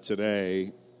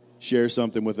today, shared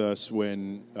something with us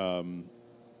when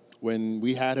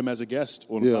we had him as a guest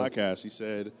on the podcast. He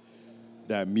said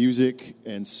that music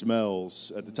and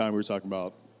smells, at the time we were talking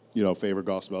about, favorite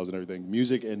golf smells and everything,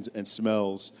 music and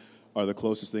smells are the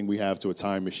closest thing we have to a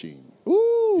time machine.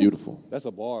 Ooh. Beautiful. That's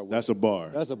a bar. That's a bar.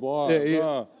 That's a bar.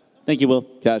 Yeah. Thank you, Will.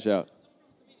 Cash out.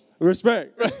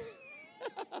 Respect.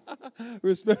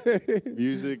 Respect.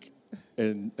 Music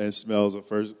and smells are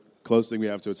first closest thing we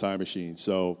have to a time machine.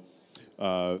 So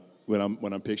when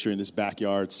I'm picturing this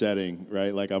backyard setting,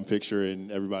 right? Like I'm picturing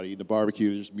everybody eating a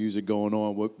barbecue, there's music going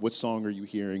on. What song are you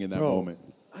hearing in that moment?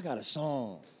 I got a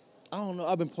song. I don't know.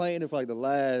 I've been playing it for like the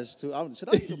last 2. Should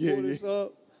I pull this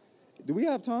up? Do we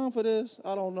have time for this?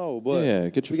 I don't know. But yeah,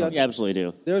 get your phone. You absolutely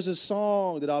do. There's a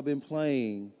song that I've been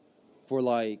playing for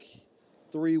like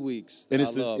 3 weeks. And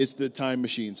it's the time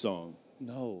machine song.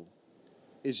 No.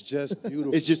 It's just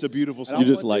beautiful. It's just a beautiful song. And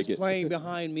You just want like this it. playing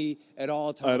behind me at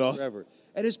all times forever.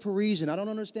 And it's Parisian. I don't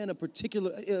understand a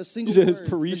single You said word. it's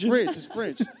Parisian? It's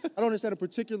French. I don't understand a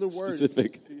particular word.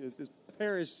 Specific. It's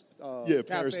Paris. Yeah, Cafe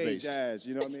Paris-based. jazz.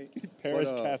 You know what I mean?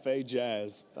 Paris Cafe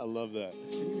Jazz. I love that.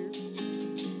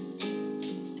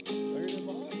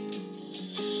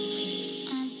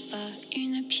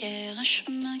 Une pierre, un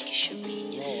chemin qui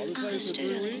chemine, un reste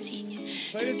de racine.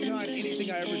 C'est un peu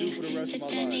solitaire, c'est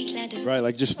un éclat de... Right,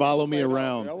 like just follow me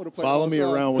around. Follow me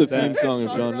around with The theme that. song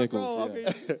of John Nichols.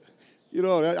 Yeah. You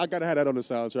know, I gotta have that on the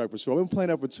soundtrack for sure. I've been playing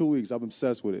that for 2 weeks. I'm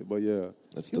obsessed with it. But yeah,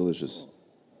 That's delicious.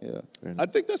 yeah. I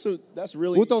think that's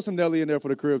really. We'll throw some Nelly in there for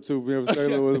the crib too. You know, for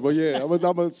St. Louis. But yeah, I'm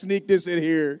gonna sneak this in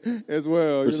here as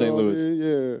well. For St. Louis. I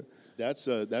mean?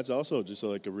 Yeah. That's also just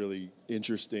like a really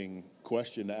interesting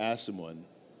question to ask someone.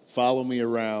 Follow me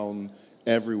around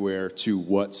everywhere to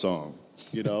what song?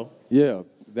 You know? Yeah,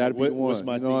 that'd be one. What's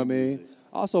my you know what I theme mean? music?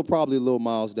 Also, probably a little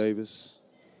Miles Davis.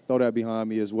 Throw that behind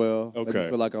me as well. Make me Okay.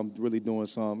 feel like I'm really doing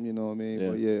something. You know what I mean? Yeah.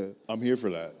 But yeah, I'm here for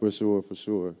that. for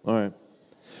sure. All right.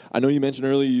 I know you mentioned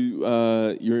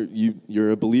earlier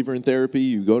you're a believer in therapy.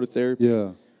 You go to therapy.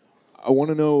 Yeah. I want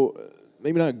to know,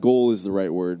 maybe not goal is the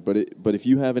right word, but if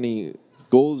you have any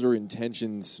goals or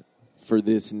intentions for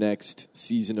this next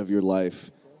season of your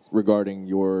life regarding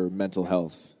your mental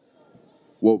health,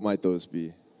 what might those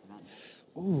be?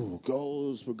 Ooh,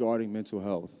 goals regarding mental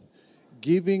health.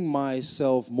 Giving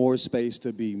myself more space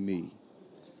to be me.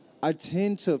 I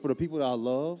tend to, for the people that I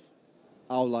love,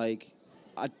 I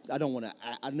don't want to,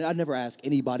 I never ask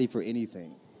anybody for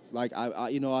anything. Like,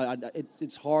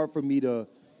 it's hard for me to,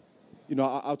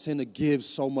 I'll tend to give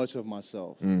so much of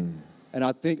myself. And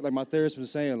I think, like my therapist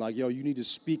was saying, like, yo, you need to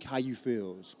speak how you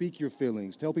feel. Speak your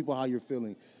feelings. Tell people how you're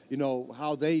feeling.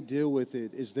 How they deal with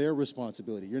it is their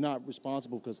responsibility. You're not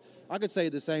responsible, because I could say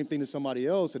the same thing to somebody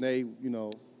else and they,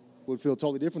 would feel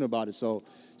totally different about it. So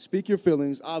speak your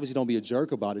feelings. Obviously, don't be a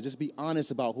jerk about it. Just be honest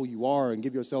about who you are and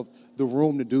give yourself the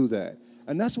room to do that.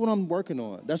 And that's what I'm working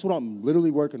on. That's what I'm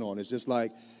literally working on. It's just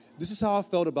like, this is how I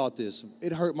felt about this.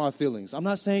 It hurt my feelings. I'm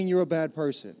not saying you're a bad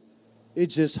person. It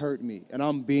just hurt me, and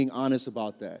I'm being honest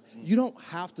about that. You don't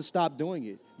have to stop doing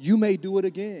it. You may do it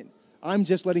again. I'm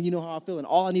just letting you know how I feel, and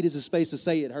all I need is a space to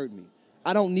say it hurt me.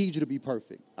 I don't need you to be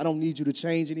perfect. I don't need you to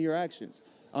change any of your actions.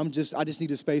 I just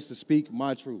need a space to speak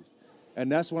my truth. And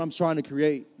that's what I'm trying to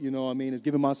create, is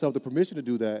giving myself the permission to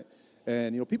do that.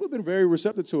 And, people have been very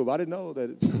receptive to it. I didn't know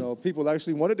that, people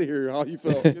actually wanted to hear how you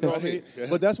felt, you know what I mean?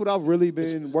 But that's what I've really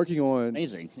been working on.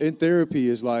 Amazing. In therapy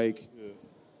is like,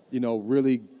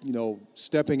 really,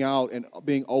 stepping out and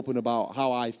being open about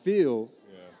how I feel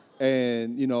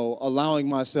and, allowing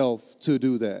myself to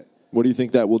do that. What do you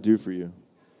think that will do for you?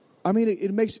 I mean,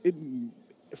 it makes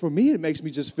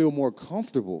me just feel more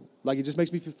comfortable. Like, it just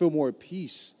makes me feel more at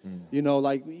peace.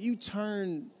 Like,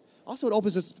 also it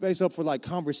opens the space up for, like,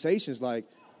 conversations. Like,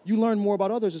 you learn more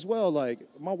about others as well. Like,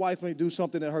 my wife may do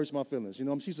something that hurts my feelings.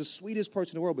 She's the sweetest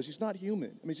person in the world, but she's not human.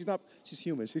 I mean, she's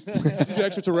human. She's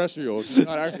extraterrestrial. She's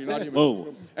not human.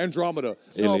 Whoa. Andromeda.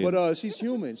 Alien. No, but she's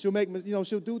human. She'll make,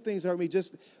 she'll do things that hurt me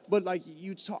but like,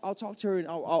 I'll talk to her and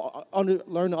I'll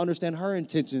learn to understand her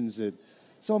intentions. And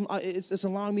so it's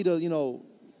allowing me to,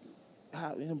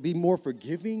 be more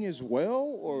forgiving as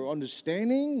well, or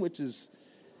understanding, which is,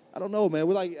 I don't know, man.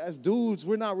 We're like, as dudes,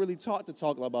 we're not really taught to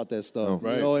talk about that stuff.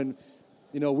 Right. And,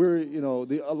 we're,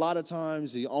 a lot of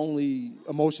times the only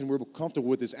emotion we're comfortable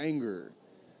with is anger.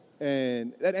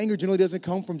 And that anger generally doesn't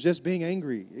come from just being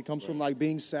angry. It comes from, like,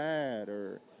 being sad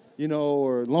or,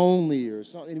 or lonely or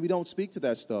something. We don't speak to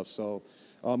that stuff. So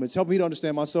it's helped me to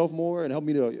understand myself more and helped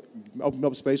me to open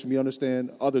up space for me to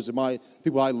understand others and my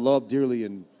people I love dearly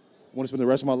and want to spend the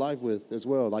rest of my life with as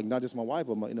well. Like not just my wife,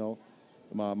 but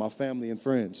my family and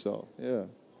friends. So yeah.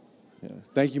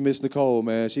 Thank you, Miss Nicole,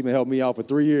 man. She been helping me out for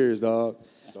 3 years, dog.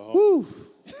 Woo.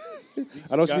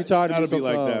 I know she be tired of me sometimes. Gotta be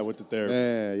like that with the therapy.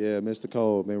 Yeah, Mr.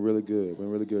 Cole, been really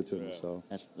good to me. So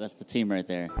That's the team right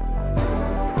there.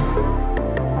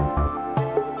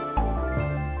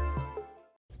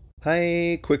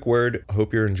 Hi, quick word. I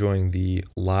hope you're enjoying the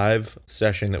live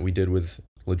session that we did with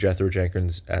LaJethro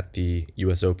Jenkins at the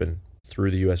US Open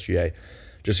through the USGA.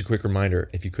 Just a quick reminder,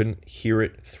 if you couldn't hear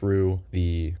it through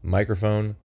the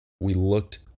microphone, we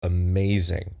looked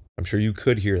amazing. I'm sure you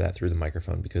could hear that through the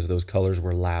microphone because those colors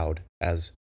were loud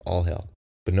as all hell.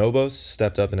 Bonobos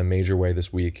stepped up in a major way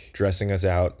this week, dressing us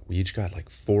out. We each got like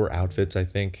 4 outfits, I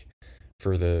think,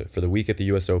 for the week at the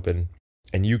US Open.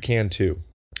 And you can too.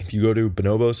 If you go to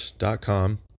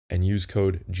bonobos.com and use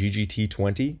code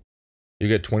GGT20, you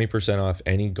get 20% off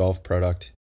any golf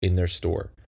product in their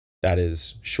store. That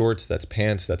is shorts, that's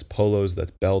pants, that's polos,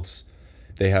 that's belts.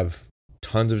 They have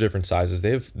tons of different sizes.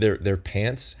 They have their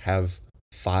pants have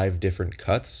 5 different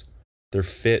cuts. They're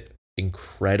fit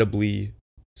incredibly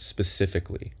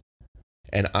specifically.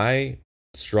 And I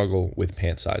struggle with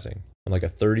pant sizing. I'm like a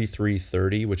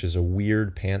 33-30, which is a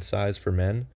weird pant size for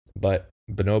men, but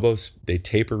Bonobos, they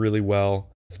taper really well.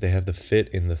 They have the fit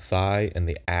in the thigh and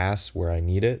the ass where I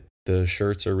need it. The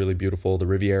shirts are really beautiful. The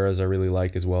Rivieras I really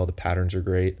like as well. The patterns are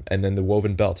great. And then the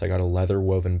woven belts. I got a leather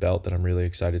woven belt that I'm really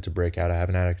excited to break out. I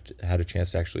haven't had a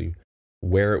chance to actually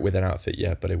wear it with an outfit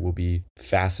yet, but it will be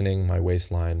fastening my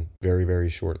waistline very, very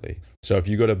shortly. So if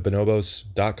you go to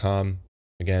bonobos.com,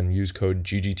 again, use code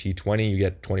GGT20, you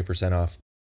get 20% off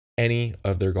any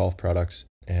of their golf products,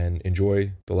 and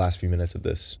enjoy the last few minutes of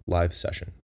this live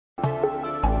session.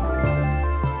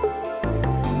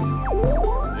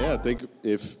 Yeah, I think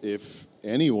if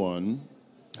anyone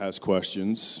has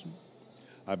questions,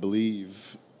 I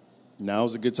believe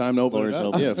now's a good time to open it up.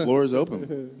 Open. Yeah, floor is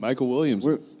open. Michael Williams.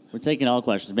 We're taking all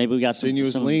questions. Maybe we got some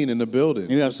Sinuous lean in the building.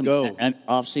 Maybe we have Let's go.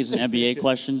 off-season NBA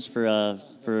questions for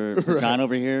John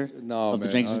over here No, of man.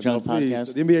 the Jenkins and Jones please.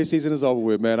 podcast. The NBA season is over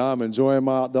with, man. I'm enjoying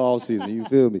the off season. You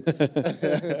feel me?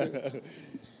 There's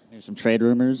some trade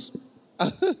rumors.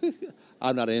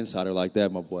 I'm not an insider like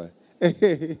that, my boy.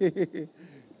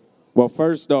 Well,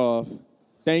 first off,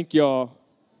 thank y'all.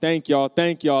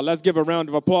 Let's give a round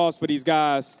of applause for these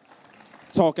guys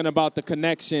talking about the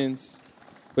connections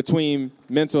between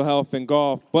mental health and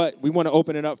golf. But we want to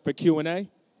open it up for Q&A.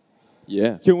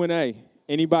 Yeah. Q&A.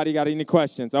 Anybody got any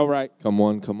questions? All right. Come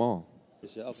on.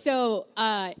 So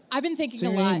I've been thinking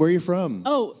a lot. Where are you from?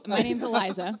 Oh, my name's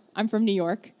Eliza. I'm from New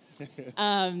York.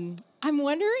 I'm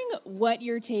wondering what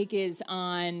your take is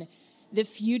on the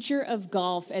future of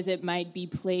golf as it might be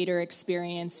played or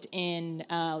experienced in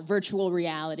virtual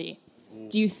reality.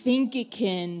 Do you think it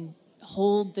can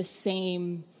hold the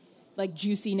same like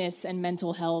juiciness and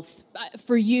mental health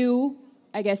for you?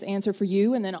 I guess answer for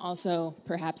you, and then also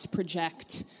perhaps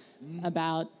project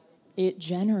about it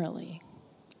generally.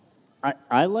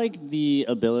 I like the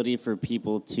ability for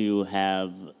people to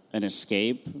have an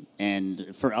escape,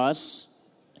 and for us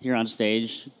here on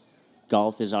stage,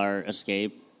 golf is our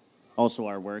escape, also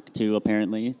our work too,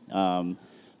 apparently.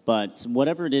 But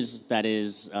whatever it is that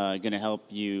is going to help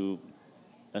you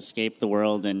escape the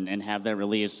world and have that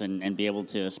release and be able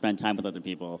to spend time with other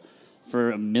people.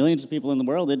 For millions of people in the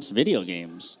world, it's video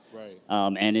games. Right.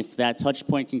 And if that touch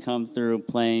point can come through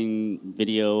playing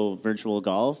video virtual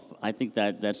golf, I think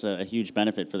that's a huge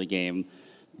benefit for the game.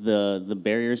 The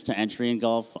barriers to entry in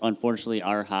golf, unfortunately,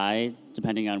 are high,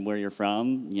 depending on where you're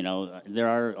from. You know, there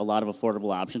are a lot of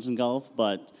affordable options in golf,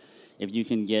 but if you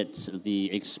can get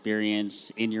the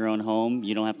experience in your own home,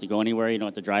 you don't have to go anywhere, you don't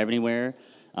have to drive anywhere.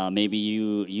 Maybe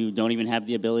you don't even have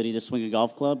the ability to swing a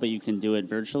golf club, but you can do it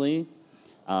virtually.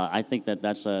 I think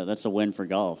that's a win for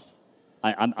golf.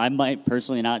 I might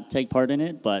personally not take part in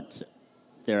it, but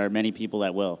there are many people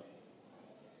that will.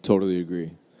 Totally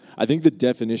agree. I think the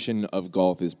definition of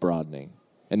golf is broadening,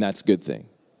 and that's a good thing.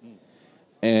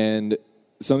 And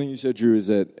something you said, Drew, is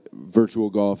that virtual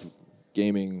golf,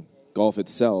 gaming, golf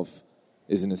itself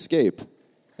is an escape.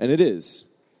 And it is.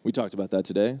 We talked about that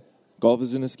today. Golf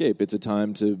is an escape. It's a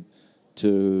time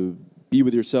to be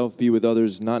with yourself, be with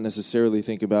others, not necessarily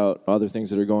think about other things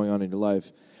that are going on in your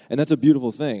life. And that's a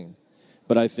beautiful thing.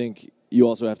 But I think you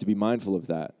also have to be mindful of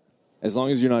that. As long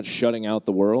as you're not shutting out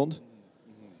the world,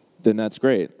 then that's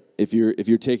great. If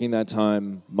you're taking that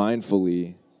time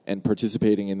mindfully and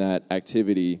participating in that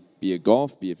activity, be it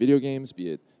golf, be it video games, be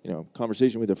it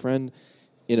conversation with a friend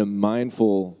in a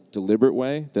mindful, deliberate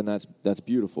way, then that's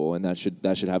beautiful, and that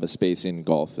should have a space in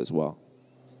golf as well.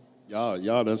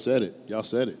 Y'all done said it. Y'all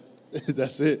said it.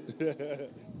 That's it.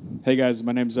 Hey guys,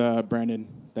 my name's Brandon.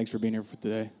 Thanks for being here for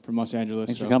today from Los Angeles.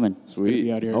 Thanks for coming. Sweet.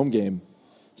 Be out here. Home game.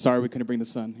 Sorry we couldn't bring the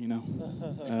sun.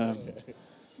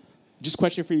 Just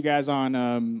question for you guys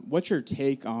on what's your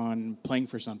take on playing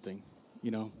for something?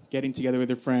 Getting together with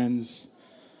your friends,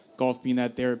 golf being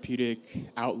that therapeutic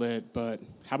outlet, but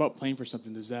how about playing for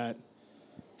something? Does that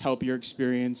help your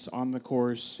experience on the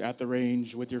course, at the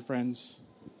range, with your friends?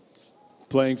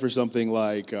 Playing for something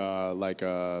like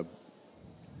a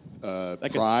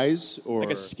prize or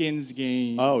like a skins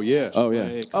game. Oh yeah. Oh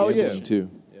yeah. Too.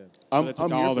 Yeah. I'm That's here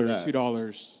for that.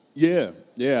 $2. Yeah.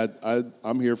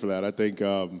 I'm here for that. I think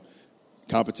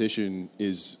competition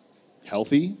is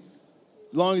healthy,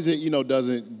 as long as it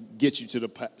doesn't get you to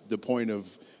the point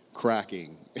of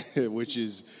cracking, which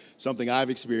is something I've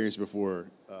experienced before.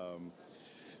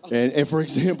 And for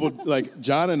example, like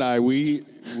John and I,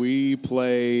 we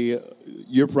play.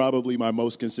 You're probably my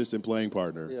most consistent playing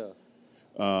partner.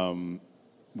 Yeah.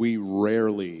 We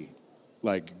rarely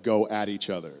go at each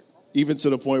other, even to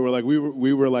the point where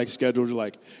we were scheduled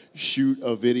to shoot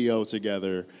a video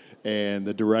together, and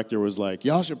the director was like,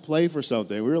 "Y'all should play for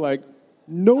something." We were like,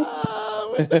 "Nope,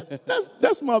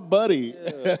 that's my buddy."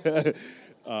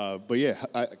 Yeah. But yeah,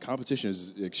 competition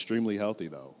is extremely healthy,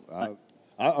 though.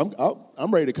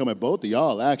 I'm ready to come at both of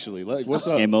y'all. Actually, what's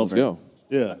up? Game over. Let's go.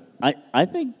 Yeah. I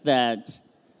think that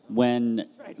when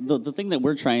the thing that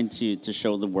we're trying to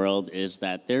show the world is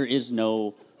that there is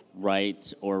no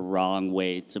right or wrong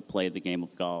way to play the game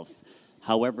of golf.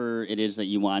 However it is that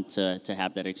you want to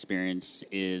have that experience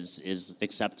is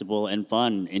acceptable and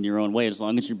fun in your own way, as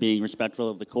long as you're being respectful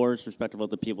of the course, respectful of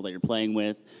the people that you're playing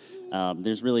with.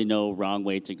 There's really no wrong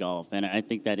way to golf. And I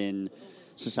think that in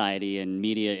society and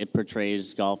media, it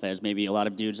portrays golf as maybe a lot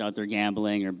of dudes out there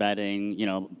gambling or betting,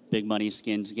 big money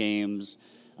skins games,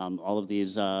 all of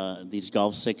these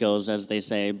golf sickos, as they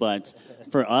say. But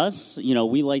for us,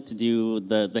 we like to do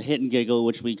the hit and giggle,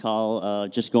 which we call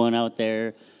just going out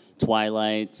there,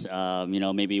 twilight,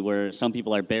 maybe where some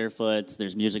people are barefoot,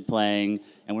 there's music playing,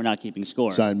 and we're not keeping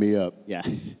score. Sign me up. Yeah.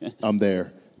 I'm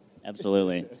there.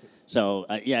 Absolutely. So,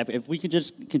 if we could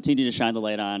just continue to shine the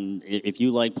light on, if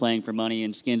you like playing for money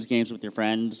and skins games with your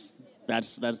friends,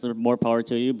 that's the more power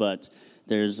to you. But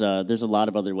there's a lot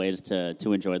of other ways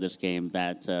to enjoy this game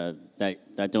that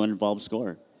don't involve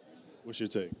score. What's your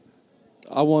take?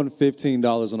 I won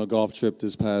 $15 on a golf trip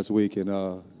this past week, and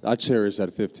I cherish that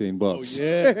 $15. Oh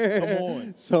yeah, come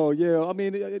on. So yeah, I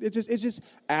mean, it just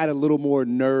added a little more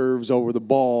nerves over the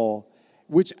ball,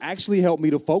 which actually helped me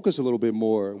to focus a little bit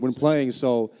more when playing.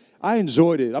 So I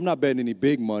enjoyed it. I'm not betting any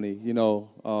big money,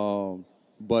 but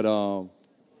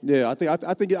yeah, I think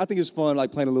it's fun,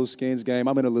 playing a little skins game.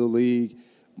 I'm in a little league,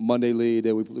 Monday league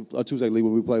a Tuesday league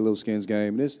when we play a little skins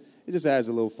game, and it just adds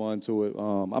a little fun to it.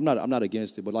 I'm not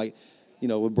against it, but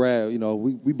with Brad,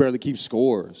 we barely keep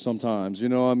score sometimes. You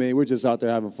know what I mean? We're just out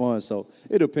there having fun, so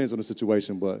it depends on the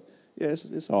situation, but yeah,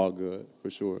 it's all good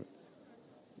for sure.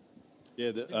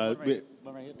 Yeah.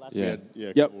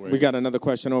 Yep. We got another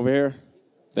question over here.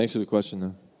 Thanks for the question,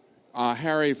 though.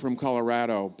 Harry from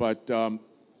Colorado. But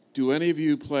do any of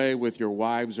you play with your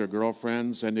wives or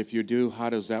girlfriends? And if you do, how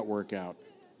does that work out?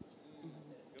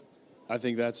 I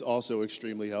think that's also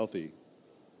extremely healthy.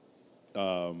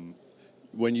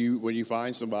 When you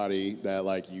find somebody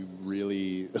that you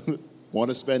really want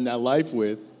to spend that life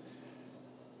with,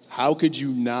 how could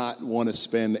you not want to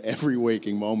spend every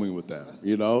waking moment with them?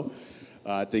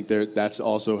 I think that's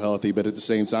also healthy, but at the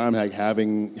same time,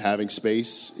 having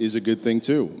space is a good thing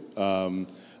too.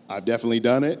 I've definitely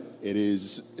done it. It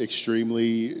is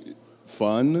extremely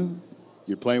fun.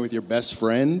 You're playing with your best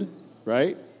friend,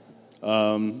 right?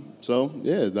 So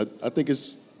yeah, I think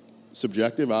it's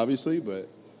subjective, obviously, but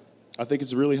I think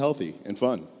it's really healthy and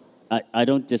fun. I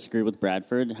don't disagree with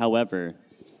Bradford. However,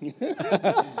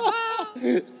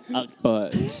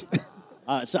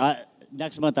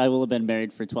 next month I will have been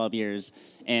married for 12 years.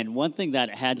 And one thing that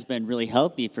has been really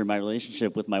healthy for my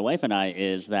relationship with my wife and I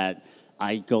is that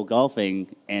I go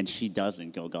golfing and she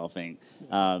doesn't go golfing.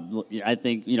 I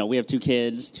think, we have two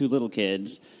little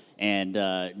kids, and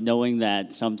knowing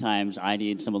that sometimes I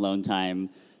need some alone time,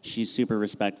 she's super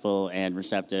respectful and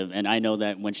receptive. And I know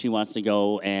that when she wants to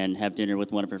go and have dinner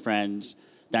with one of her friends,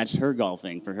 that's her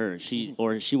golfing for her. She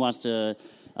wants to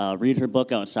read her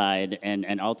book outside,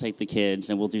 and I'll take the kids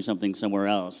and we'll do something somewhere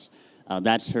else.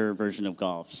 That's her version of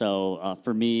golf. So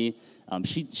for me,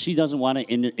 she doesn't want to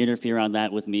interfere on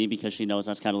that with me because she knows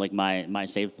that's kind of like my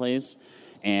safe place.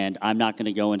 and I'm not going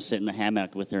to go and sit in the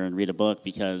hammock with her and read a book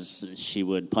because she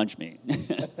would punch me.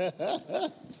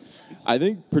 I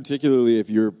think particularly if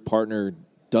your partner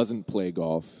doesn't play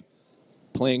golf,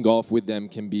 playing golf with them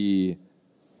can be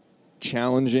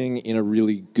challenging in a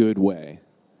really good way.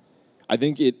 I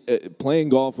think playing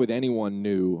golf with anyone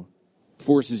new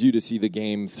forces you to see the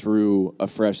game through a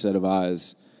fresh set of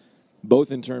eyes,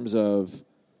 both in terms of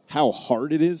how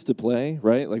hard it is to play,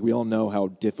 right? Like we all know how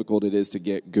difficult it is to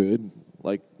get good,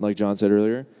 like John said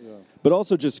earlier. Yeah. But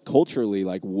also just culturally,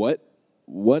 like what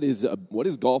is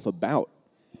golf about?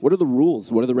 What are the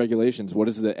rules? What are the regulations? What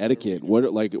is the etiquette? What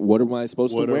am I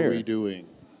supposed to wear? What are we doing?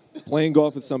 Playing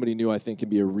golf with somebody new, I think, can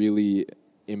be a really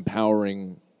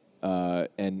empowering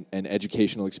and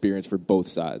educational experience for both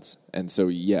sides. And so,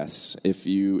 yes, if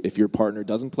your partner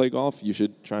doesn't play golf, you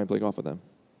should try and play golf with them.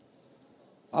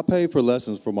 I pay for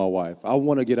lessons for my wife. I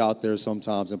want to get out there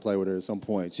sometimes and play with her at some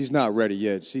point. She's not ready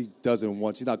yet. She's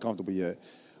not comfortable yet.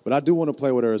 But I do want to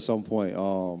play with her at some point.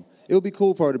 It would be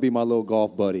cool for her to be my little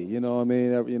golf buddy. You know what I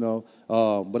mean?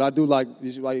 But I do like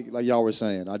y'all were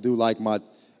saying, I do like my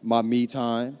me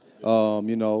time.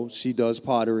 She does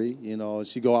pottery.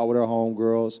 She go out with her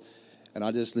homegirls. And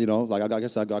I just, I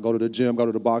guess I go to the gym, go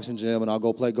to the boxing gym, and I'll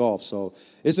go play golf. So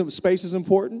space is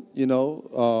important,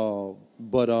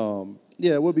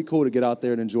 yeah, it would be cool to get out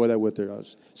there and enjoy that with her.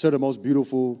 Share the most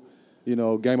beautiful,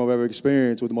 game I've ever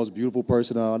experienced with the most beautiful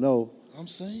person I know. I'm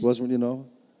saying.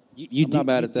 I'm not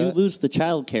mad at that. You lose the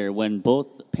child care when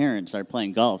both parents are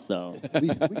playing golf, though. we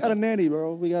got a nanny,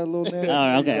 bro. We got a little nanny.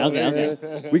 Oh,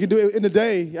 okay. We can do it in the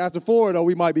day. After 4, though,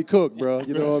 we might be cooked, bro.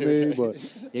 You know what I mean?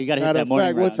 But you got to hit that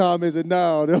morning round. What time is it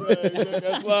now?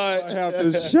 That's right. I have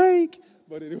to shake.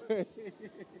 But anyway.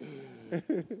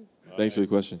 Thanks for the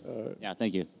question. Yeah,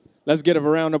 thank you. Let's give a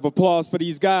round of applause for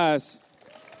these guys.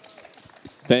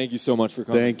 Thank you so much for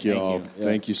coming. Thank you all.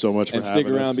 Thank you so much for having us. And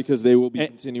stick around because they will be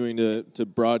continuing to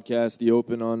broadcast the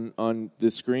Open on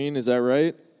this screen. Is that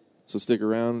right? So stick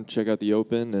around, check out the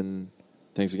Open, and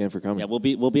thanks again for coming. Yeah, we'll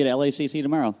be at LACC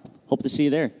tomorrow. Hope to see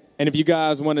you there. And if you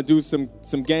guys want to do some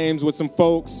games with some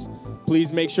folks,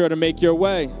 please make sure to make your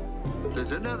way.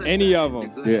 Any of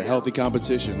them. Yeah, healthy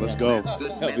competition. Let's go.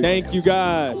 Thank you,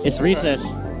 guys. It's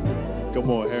recess. Come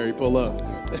on, Harry, pull up.